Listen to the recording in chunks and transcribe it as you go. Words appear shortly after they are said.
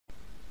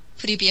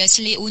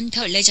Previously on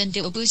The Legend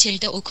of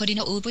Zelda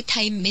Ocarina of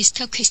Time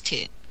Master Quest.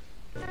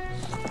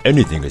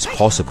 Anything is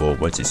possible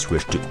once you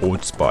switch to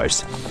Old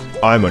Spice.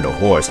 I'm on a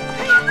horse.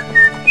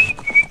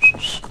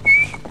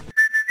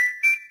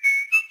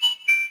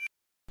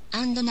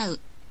 And now,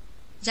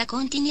 the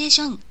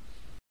continuation.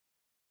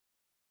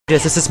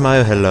 Yes, this is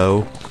Mayo.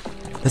 Hello.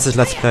 This is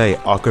Let's Play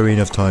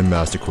Ocarina of Time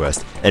Master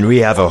Quest. And we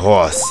have a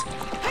horse.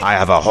 I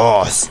have a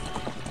horse.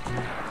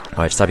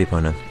 Alright, stop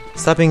Epona.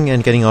 Stopping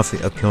and getting off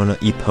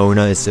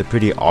Epona is a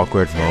pretty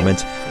awkward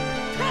moment.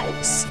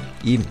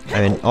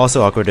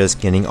 Also awkward is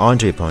getting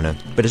onto Epona.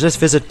 But let's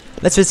visit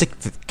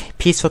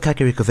peaceful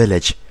Kakariko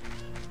Village.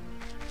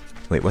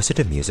 Wait, what's with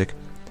the music?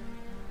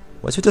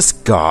 What's with the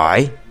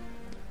sky?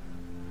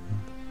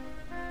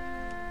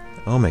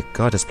 Oh my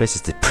god, this place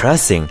is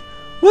depressing.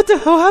 What the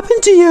hell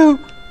happened to you?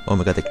 Oh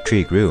my god, the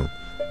tree grew.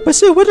 But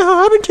still, what the hell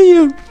happened to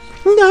you?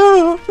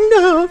 No.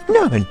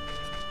 And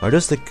are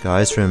those the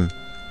guys from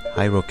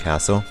Hyrule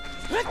Castle?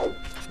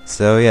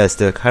 So yes,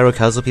 the Hyrule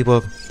Castle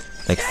people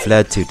like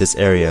fled to this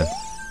area.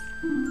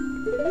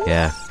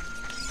 Yeah.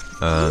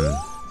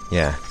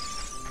 Yeah.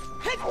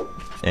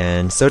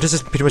 And so this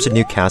is pretty much a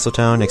new castle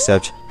town,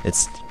 except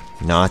it's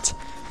not.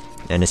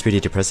 And it's pretty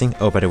depressing.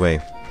 Oh, by the way.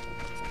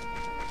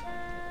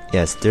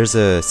 Yes, there's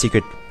a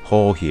secret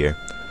hole here.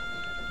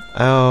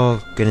 I'll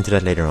get into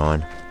that later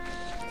on.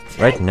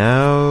 Right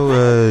now,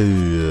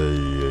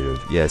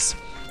 yes,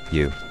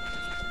 you.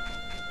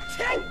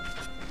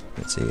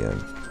 Let's see,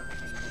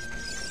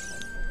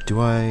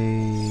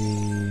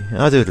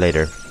 I'll do it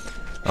later.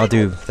 I'll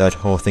do that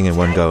whole thing in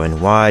one go, and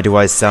why do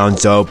I sound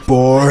so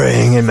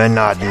boring and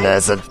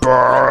monotonous and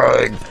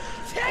boring?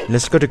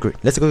 Let's go to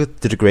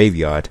the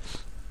graveyard.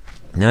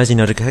 Now, as you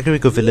know, the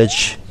Kakariko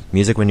Village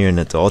music when you're an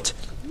adult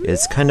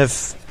is kind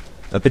of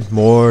a bit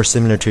more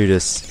similar to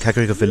this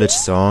Kakariko Village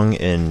song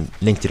in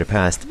Link to the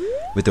Past,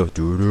 with the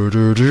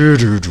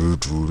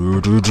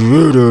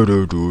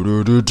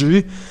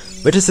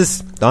which is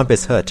this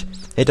Dompe's hut.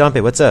 Hey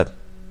Dompe, what's up?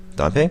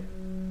 Dompe?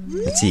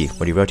 Let's see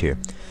what he wrote here.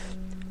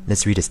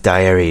 Let's read his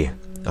diary.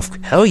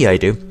 Hell yeah, I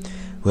do.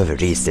 Whoever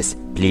reads this,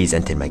 please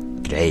enter my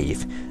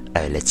grave.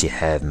 I'll let you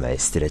have my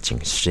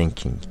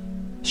shrinking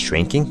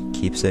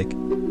keepsake.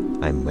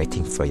 I'm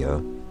waiting for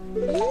you.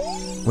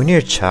 When you're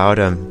a child,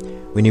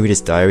 when you read his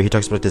diary, he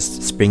talks about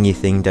this springy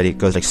thing that he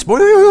goes like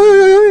spoing.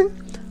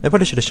 I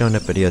probably should have shown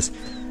up, but yes.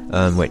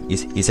 Wait,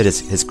 he said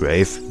his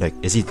grave. Like,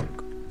 is he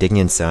digging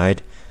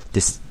inside?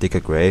 Dig a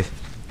grave?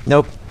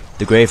 Nope.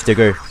 The grave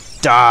digger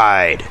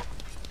died.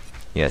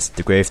 Yes,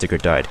 the grave digger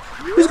died.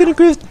 Who's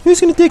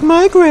gonna dig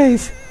my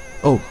grave?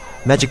 Oh,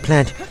 magic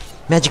plant.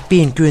 Magic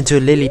bean grew into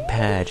a lily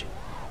pad.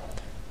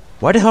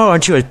 Why the hell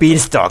aren't you a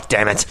beanstalk,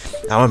 damn it?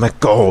 I want my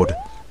gold.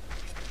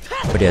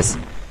 But yes,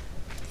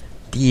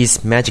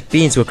 these magic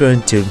beans will grow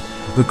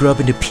up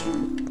into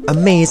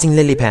amazing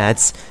lily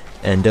pads,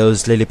 and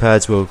those lily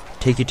pads will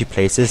take you to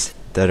places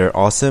that are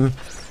awesome.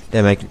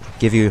 They might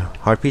give you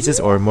heart pieces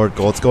or more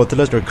gold skulls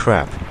or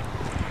crap.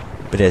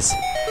 But yes,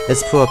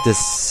 let's pull up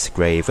this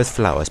grave with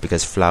flowers,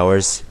 because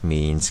flowers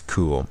means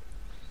cool.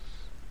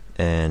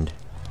 And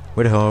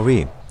where the hell are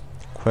we?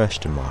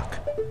 Question mark.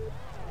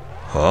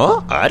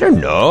 Huh? I don't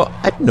know.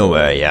 I don't know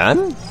where I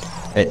am.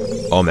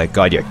 Oh my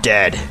god, you're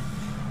dead.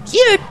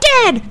 You're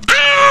dead!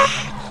 Ah!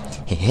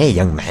 Hey,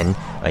 young man.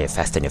 Are you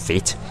fast on your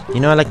feet?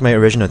 You know, I like my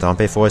original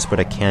Dompe voice, but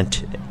I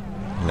can't,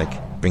 like,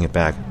 bring it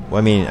back. Well,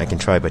 I mean, I can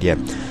try, but yeah.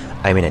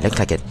 I mean, I look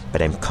like it,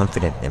 but I'm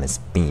confident in my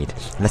speed.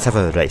 Let's have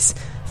a race.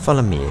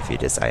 Follow me if you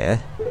desire.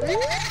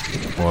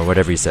 Or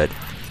whatever you said.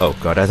 Oh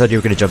god, I thought you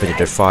were gonna jump into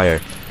the fire.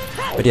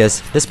 But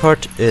yes, this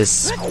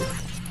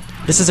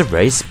is a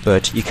race,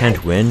 but you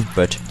can't win,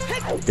 but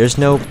there's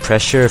no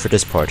pressure for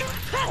this part.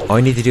 All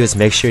you need to do is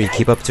make sure you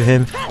keep up to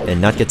him and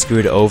not get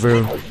screwed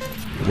over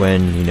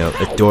when, you know,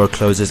 a door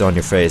closes on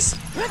your face.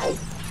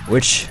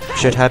 Which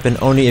should happen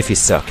only if you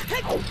suck.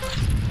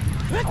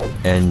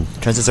 And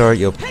chances are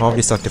you'll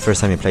probably suck the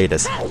first time you play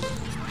this.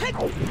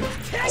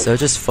 So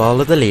just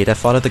follow the leader,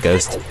 follow the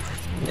ghost,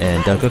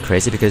 and don't go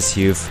crazy because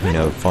you've, you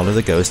know, followed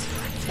the ghost.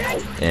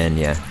 And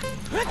yeah.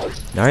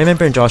 Now I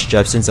remember in Josh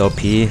Jepson's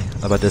LP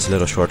about this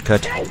little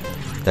shortcut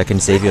that can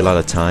save you a lot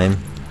of time.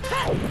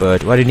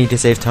 But why do you need to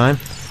save time?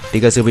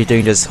 Because you'll be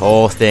doing this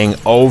whole thing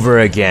over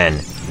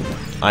again.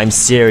 I'm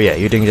serious,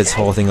 you're doing this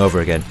whole thing over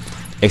again.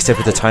 Except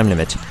with the time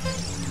limit.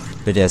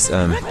 But yes,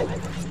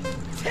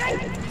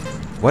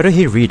 why do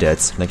he read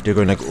it? Like they're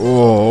going like,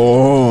 oh,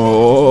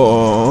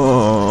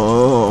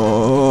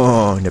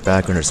 in the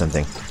background or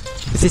something.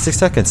 56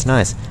 seconds,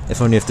 nice.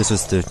 If only if this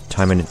was the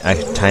time and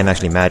time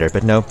actually mattered,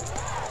 but no.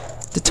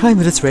 The time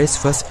of this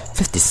race was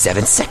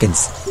 57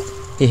 seconds.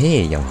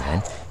 Hey, young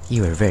man.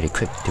 You were very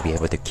quick to be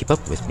able to keep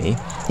up with me.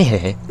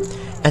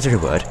 As a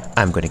reward,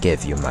 I'm gonna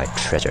give you my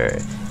treasure.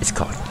 It's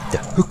called the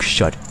hook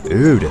shot.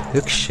 Ooh, the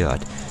hook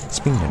shot.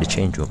 Spring on the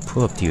chain will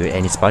pull up to you at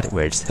any spot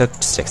where it's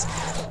hooked sticks.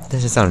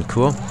 Does it sound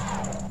cool?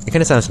 It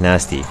kinda sounds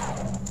nasty.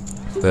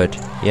 But,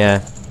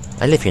 yeah.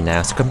 I live here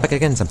now, so come back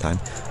again sometime.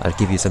 I'll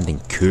give you something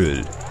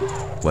cool.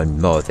 One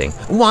more thing.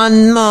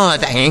 One more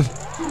thing!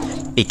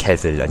 Be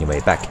careful on your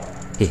way back.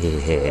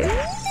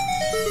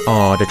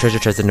 Oh, the treasure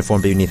chest didn't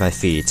form beneath my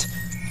feet.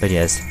 But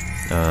yes,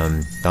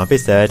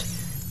 Dompe's dead,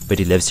 but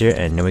he lives here,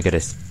 and now we got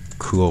a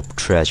cool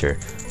treasure.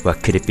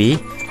 What could it be?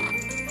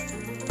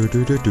 We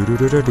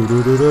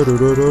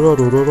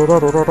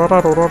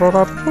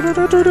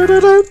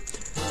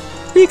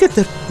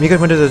got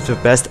one of the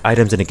best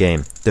items in the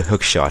game, the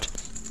hook shot.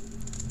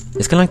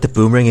 It's kind of like the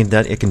boomerang in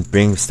that it can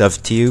bring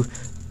stuff to you,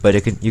 but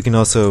you can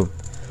also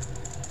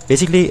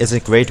basically it's a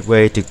great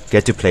way to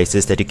get to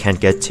places that you can't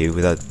get to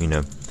without, you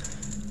know,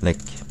 like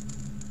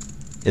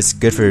it's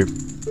good for.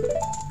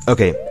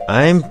 Okay,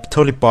 I'm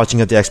totally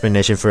botching up the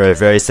explanation for a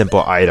very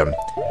simple item.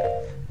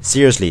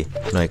 Seriously,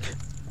 like,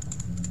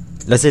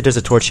 let's say there's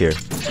a torch here.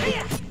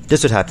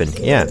 This would happen,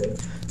 yeah.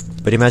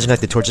 But imagine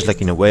like the torch is like,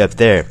 you know, way up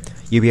there.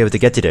 You'll be able to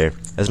get to there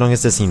as long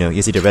as this, you know,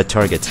 you see the red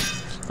target.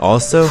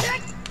 Also,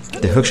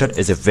 the hookshot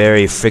is a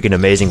very freaking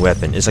amazing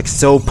weapon. It's like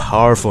so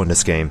powerful in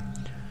this game.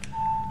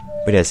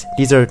 But yes,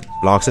 these are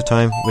blocks of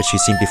time, which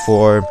you've seen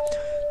before.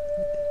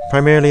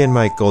 Primarily in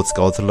my Gold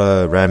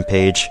Skulltula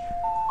rampage.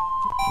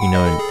 You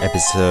know, in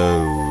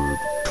episode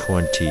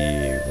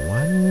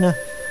 21,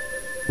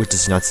 which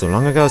is not so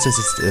long ago since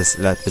it's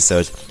this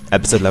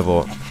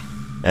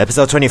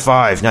episode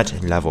 25, not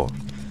level.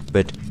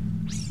 But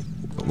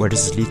where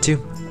does this lead to?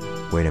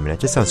 Wait a minute,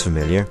 this sounds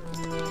familiar.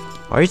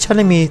 Are you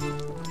telling me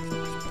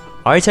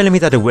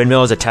that the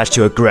windmill is attached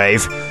to a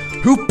grave?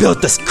 Who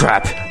built this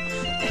crap?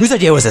 Whose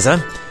idea was this, huh?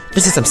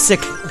 This is some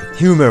sick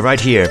humor right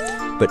here.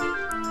 But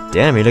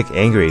damn, you look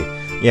angry.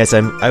 Yes,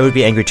 I would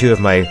be angry too if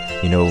my,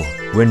 you know,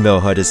 windmill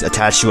hut is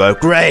attached to a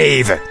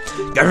grave.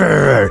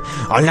 Grrr,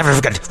 I'll never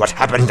forget what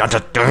happened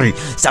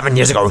 7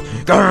 years ago.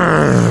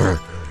 Grrr,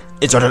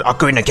 it's all an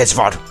Ocarina Kid's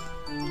fault.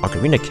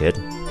 Ocarina Kid?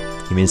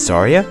 You mean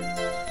Saria?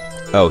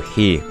 Oh,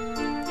 he.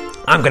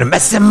 I'm gonna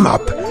mess him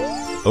up.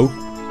 Oh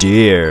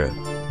dear.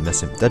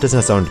 Mess him. That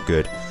doesn't sound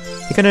good.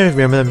 He kind of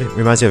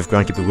reminds me of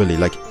Groundkeeper Willie.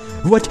 Like,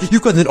 what?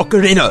 You got an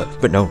ocarina?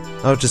 But no,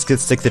 I'll just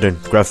stick to the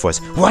gruff voice.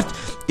 What?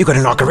 You got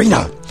an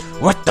ocarina?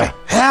 What the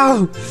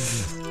hell?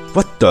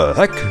 What the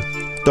heck?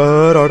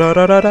 Da, da, da,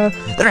 da, da, da.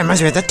 That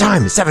reminds me of that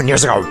time 7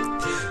 years ago.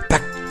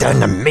 Back then,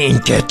 the mean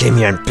kid came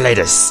here and played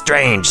a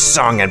strange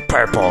song in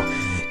purple.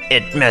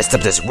 It messed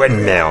up this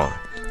windmill.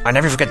 I'll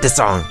never forget this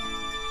song.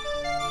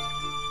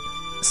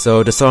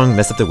 So the song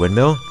messed up the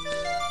windmill?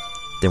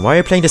 Then why are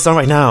you playing this song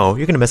right now?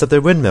 You're gonna mess up the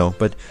windmill.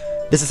 But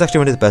this is actually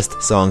one of the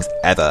best songs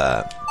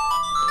ever.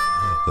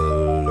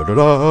 La la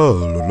la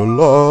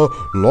la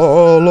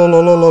la la la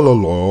la la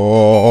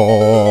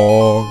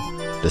la.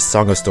 The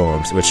Song of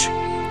Storms, which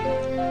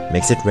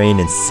makes it rain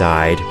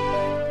inside.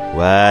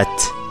 What?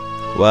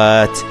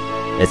 What?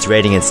 It's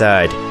raining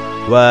inside.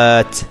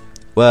 What?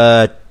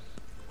 What?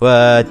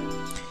 What?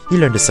 You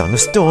learned the Song of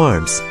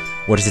Storms.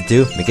 What does it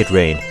do? Make it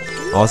rain.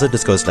 Also,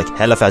 this goes like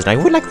hella fast. And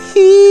I would like,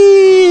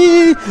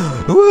 hee!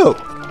 Whoa!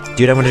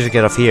 Dude, I wanted to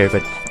get off here,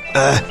 but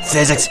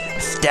physics.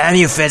 Damn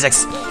you,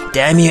 physics.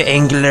 Damn you,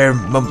 angular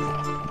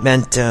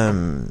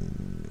momentum.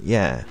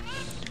 Yeah.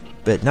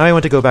 But now I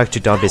want to go back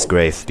to Dompe's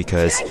grave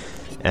because,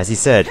 as he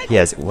said, he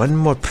has one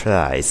more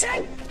prize.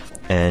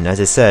 And as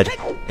I said,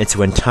 it's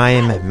when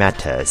time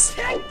matters.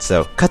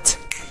 So, cut.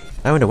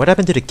 I wonder what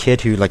happened to the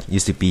kid who like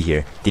used to be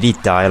here. Did he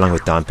die along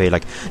with Dompe?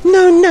 Like,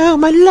 no,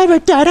 my lover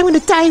died. I'm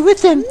gonna die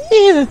with him.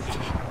 Ew.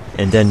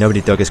 And then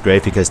nobody dug his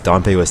grave because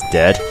Dompe was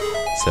dead.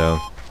 So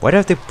why do I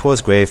have to pull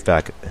his grave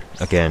back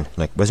again?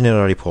 Like, wasn't it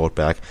already pulled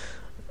back?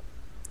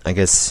 I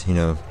guess, you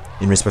know,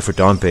 in respect for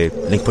Dompe,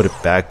 Link put it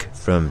back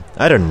from,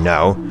 I don't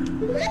know.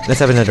 Let's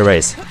have another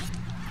race.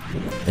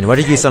 And why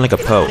did you sound like a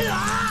Poe?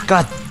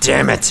 God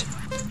damn it!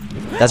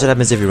 That's what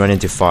happens if you run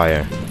into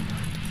fire.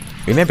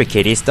 Remember,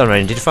 kiddies, don't run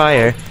into the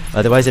fire.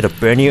 Otherwise it'll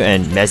burn you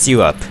and mess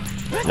you up.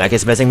 Like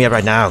it's messing me up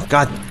right now.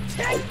 God.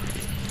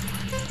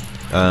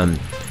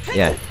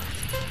 Yeah.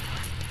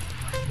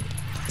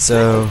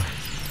 So,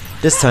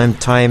 this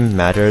time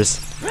matters.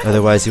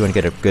 Otherwise you won't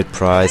get a good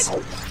prize.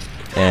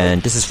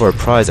 And this is for a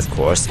prize, of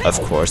course.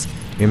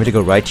 Remember to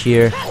go right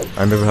here.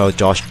 I remember how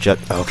Josh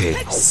okay,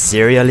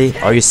 serially?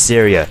 Are you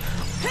serious?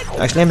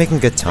 Actually, I'm making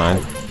good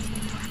time.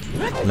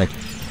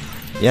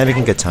 Yeah, I'm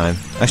making good time.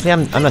 Actually,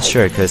 I'm not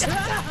sure, because...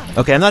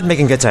 Okay, I'm not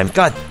making good time.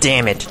 God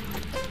damn it!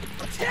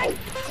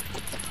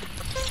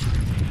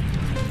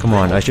 Come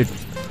on, I should...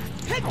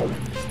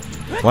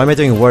 Why am I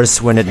doing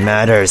worse when it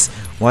matters?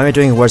 Why am I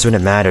doing worse when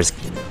it matters?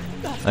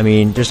 I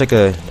mean, there's like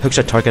a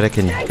hookshot target I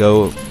can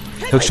go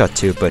hookshot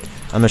to, but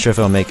I'm not sure if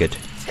I'll make it.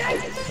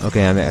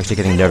 Okay, I'm actually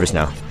getting nervous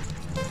now.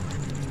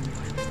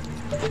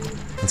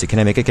 Let's see, can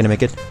I make it? Can I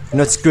make it?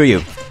 No, screw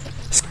you.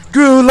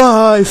 Screw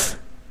life!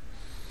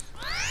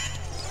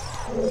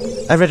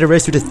 I'd rather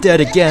race to the dead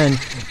again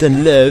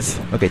than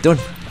live. Okay, don't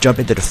jump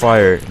into the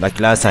fire like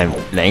last time,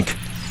 Link.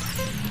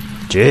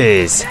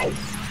 Jeez.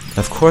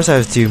 Of course I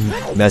have to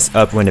mess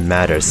up when it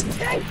matters.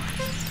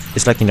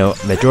 It's like, you know,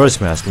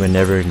 Majora's Mask,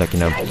 whenever, like, you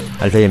know,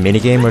 I'd play a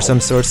minigame or some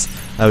sorts,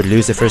 I would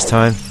lose the first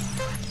time.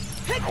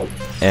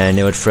 And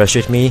it would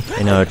frustrate me,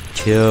 and I would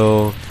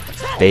kill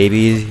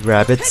baby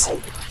rabbits.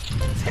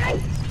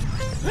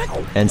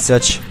 And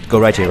such. Go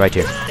right here, right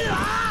here.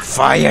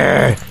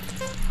 Fire!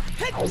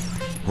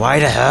 Why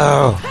the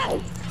hell?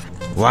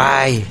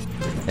 Why?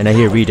 And I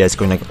hear Rita's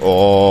going like,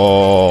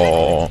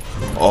 oh,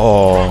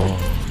 oh.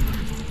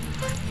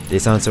 They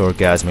sound so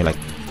orgasmic, like.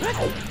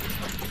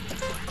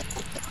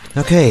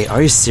 Okay,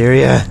 are you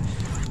serious?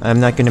 I'm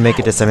not gonna make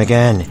it this time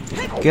again.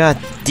 God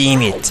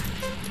damn it.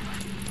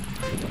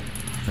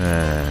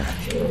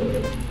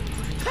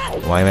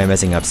 Why am I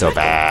messing up so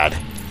bad?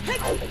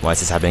 Why is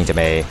this happening to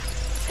me?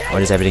 Why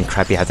does everything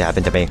crappy have to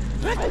happen to me?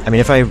 I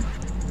mean, if I...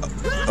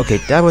 Okay,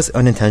 that was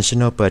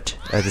unintentional, but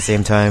at the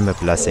same time, a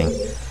blessing.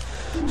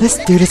 Let's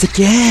do this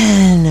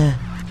again!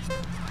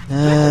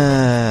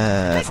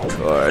 Of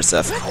course,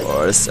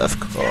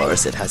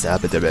 it has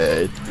happened to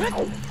me.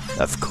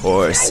 Of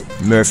course,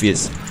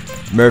 Murphy's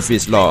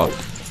Law.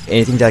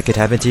 Anything that could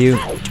happen to you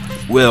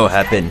will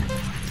happen.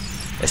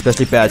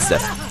 Especially bad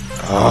stuff.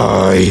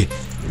 Aye,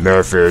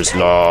 Murphy's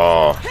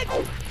Law.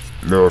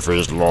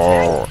 Murphy's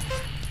Law.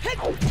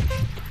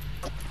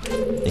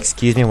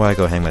 Excuse me while I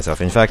go hang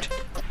myself. In fact,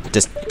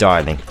 just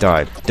die, Link,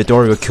 die. The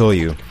door will kill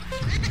you.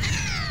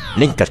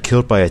 Link got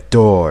killed by a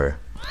door.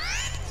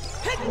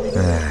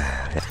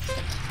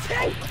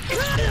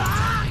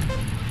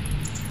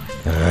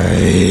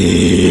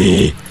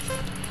 Hey.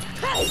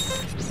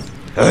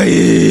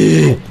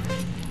 Hey.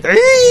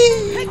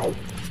 Hey.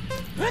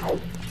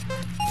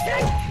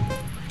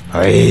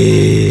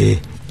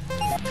 Hey.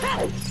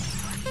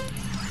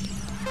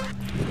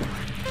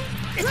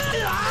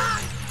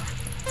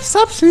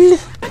 Stop,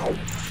 please.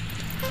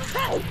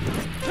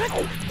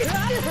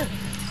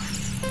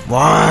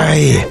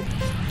 Why?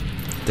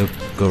 They'll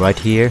go right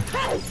here,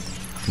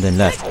 and then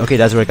left. Okay,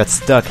 that's where I got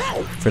stuck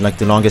for like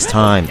the longest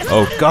time.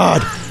 Oh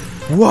God,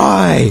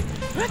 why?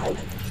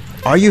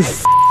 Are you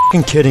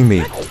f***ing kidding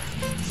me?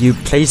 You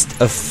placed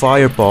a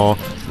fireball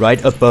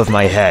right above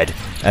my head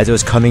as it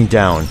was coming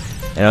down,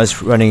 and I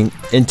was running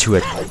into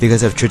it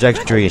because of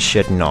trajectory and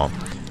shit and all.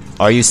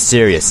 Are you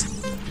serious?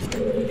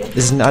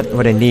 This is not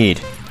what I need.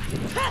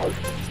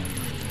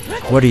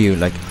 What are you,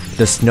 like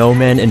the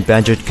snowmen in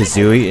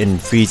Banjo-Kazooie in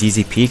Freeze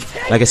Easy Peak?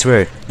 Like I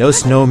swear,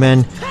 those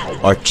snowmen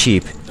are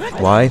cheap.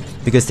 Why?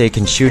 Because they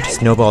can shoot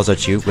snowballs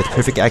at you with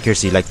perfect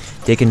accuracy. Like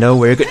they can know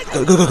where you're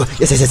go, go, go, go.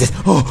 Yes, yes, yes, yes.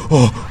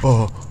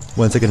 Oh.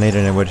 1 second later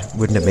and I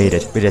wouldn't have made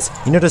it. But yes,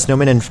 you know the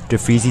snowmen in the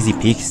Freeze Easy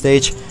Peak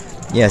stage?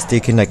 Yes, they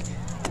can like,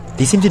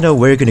 they seem to know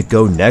where you're gonna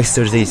go next,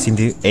 so they seem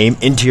to aim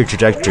into your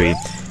trajectory.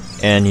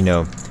 And you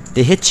know,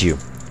 they hit you.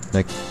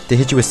 Like, they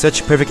hit you with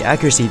such perfect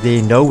accuracy,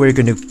 they know where you're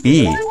gonna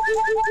be.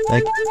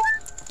 Like,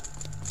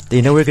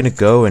 they know where you're gonna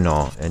go and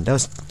all. And that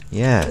was,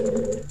 yeah.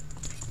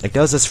 Like,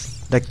 that was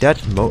just, like, that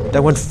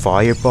one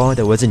fireball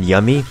that wasn't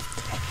yummy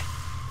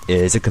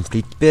is a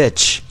complete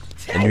bitch.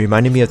 And it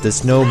reminded me of the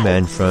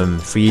snowman from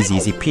Freeze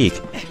Easy Peak.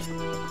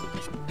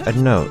 I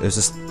don't know, it was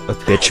just a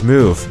bitch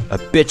move. A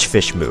bitch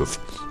fish move.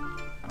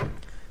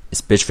 Is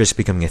bitch fish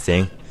becoming a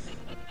thing?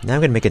 Now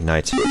I'm gonna make it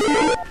night.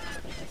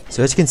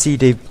 So as you can see,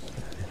 they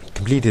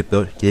completed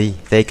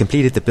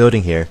the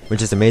building here,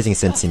 which is amazing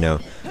since, you know,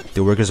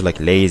 the workers are like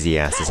lazy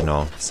asses and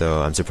all.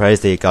 So I'm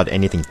surprised they got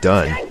anything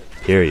done.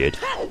 Period.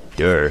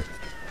 Durr.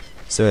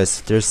 So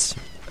as there's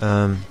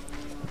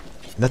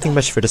nothing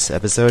much for this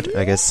episode,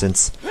 I guess,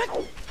 since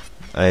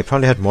I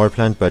probably had more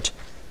planned, but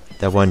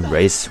that one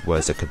race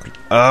was a complete...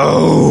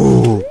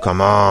 Oh, come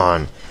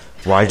on!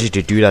 Why did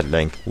you do that,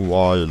 Link?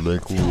 Why,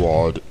 Link?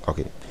 Why?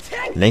 Okay,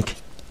 Link.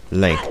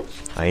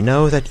 I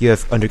know that you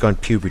have undergone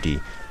puberty,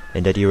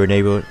 and that you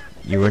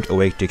weren't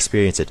awake to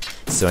experience it.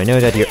 So I know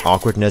that your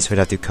awkwardness would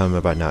have to come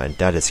about now, and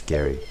that is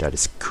scary. That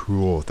is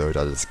cool, though.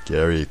 That is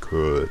scary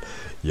cool.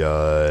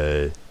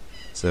 Yay!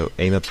 So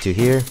aim up to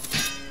here.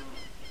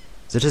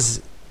 So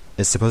this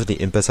is supposedly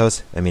Impa's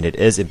house. I mean, it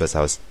is Impa's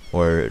house,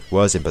 or it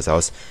was Impa's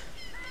house.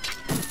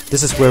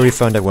 This is where we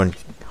found that one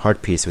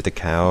heart piece with the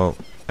cow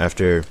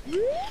after,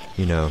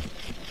 you know,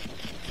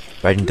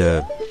 riding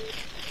the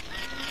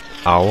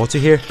owl to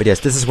here. But yes,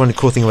 this is one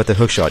cool thing about the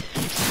hookshot.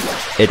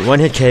 It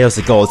one-hit KOs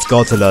the gold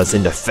Skulltulas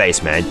in the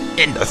face, man.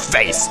 In the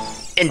face!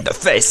 In the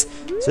face!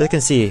 So you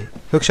can see,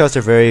 hookshots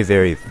are very,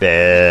 very,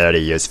 very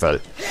useful.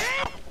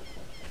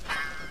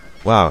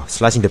 Wow,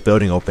 slicing the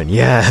building open,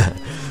 yeah!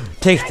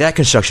 Take that,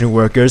 construction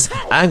workers!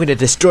 I'm gonna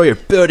destroy your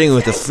building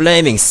with a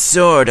flaming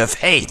sword of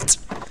hate!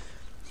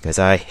 Because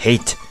I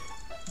hate...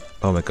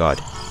 Oh my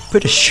god.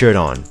 Put a shirt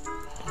on.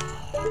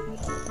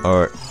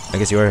 Or, I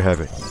guess you already have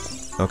it.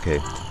 Okay.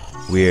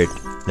 Weird.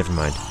 Never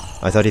mind.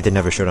 I thought he didn't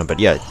have a shirt on, but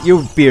yeah,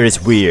 your beard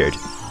is weird.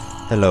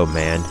 Hello,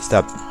 man.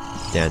 Stop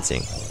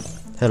dancing.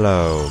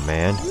 Hello,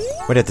 man.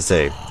 What do you have to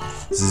say?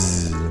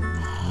 Zzz,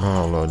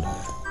 Marlon,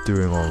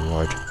 doing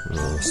alright.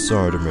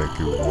 Sorry to make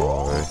you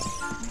worry.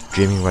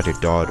 Dreaming about your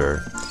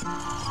daughter.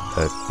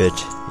 A bit.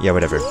 Yeah,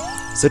 whatever.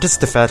 So this is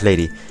the fat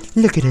lady.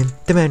 Look at him,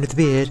 the man with the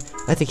beard.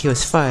 I think he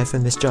was fired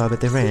from this job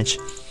at the ranch.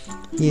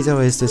 He's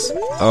always this...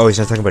 Oh, he's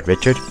not talking about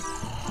Richard?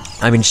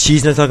 I mean,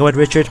 she's not talking about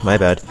Richard? My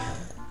bad.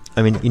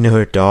 I mean, you know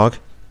her dog?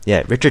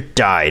 Yeah, Richard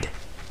died.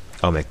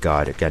 Oh my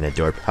god,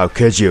 Ganondorp. How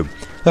could you?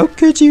 How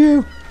could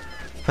you?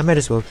 I might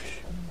as well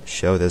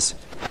show this.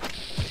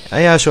 Oh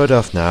yeah, I'll show it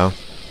off now.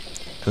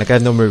 Like I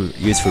have no more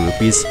use for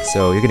rupees,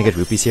 so you're gonna get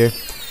rupees here.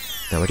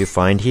 Now what do you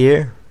find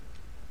here?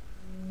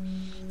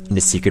 In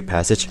the secret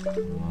passage?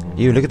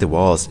 Ew, look at the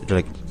walls. They're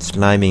like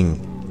sliming.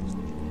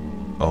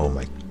 Oh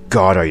my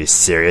god, are you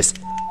serious?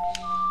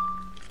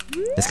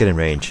 Let's get in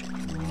range.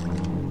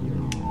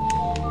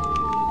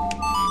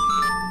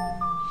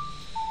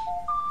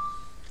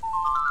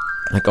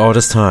 Like all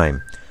this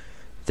time,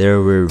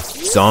 there were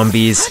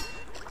zombies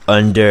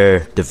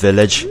under the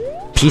village.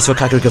 Peaceful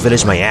Kakariko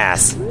Village, my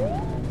ass!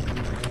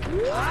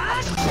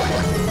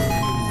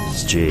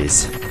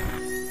 Jeez.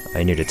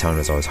 I knew the town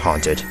was always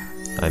haunted.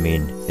 I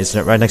mean, it's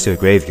not right next to a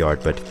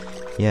graveyard, but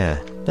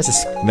yeah, that's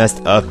just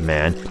messed up,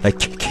 man. Like,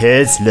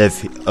 kids live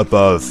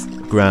above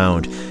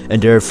ground,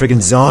 and there are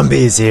friggin'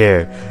 zombies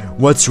here.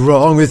 What's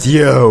wrong with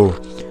you?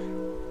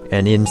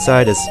 And the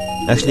inside is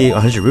actually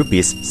 100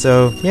 rupees,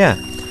 so yeah.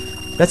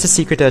 That's a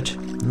secret that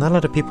not a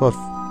lot of people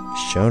have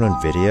shown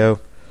on video,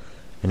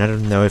 and I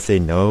don't know if they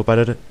know about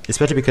it,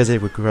 especially because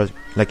it would,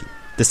 like,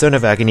 the Stone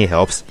of Agony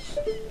helps.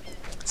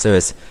 So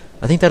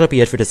I think that'll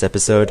be it for this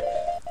episode.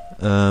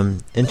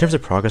 In terms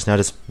of progress now,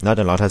 just not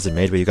a lot has been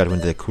made, but you got one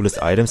of the coolest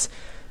items.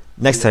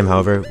 Next time,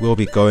 however, we'll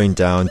be going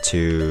down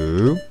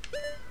to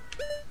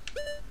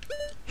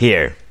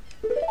here.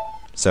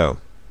 So,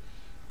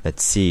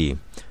 let's see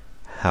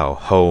how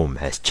home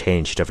has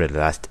changed over the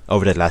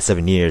last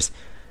 7 years.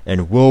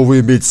 And will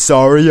we meet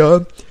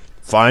Saria?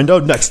 Find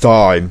out next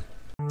time!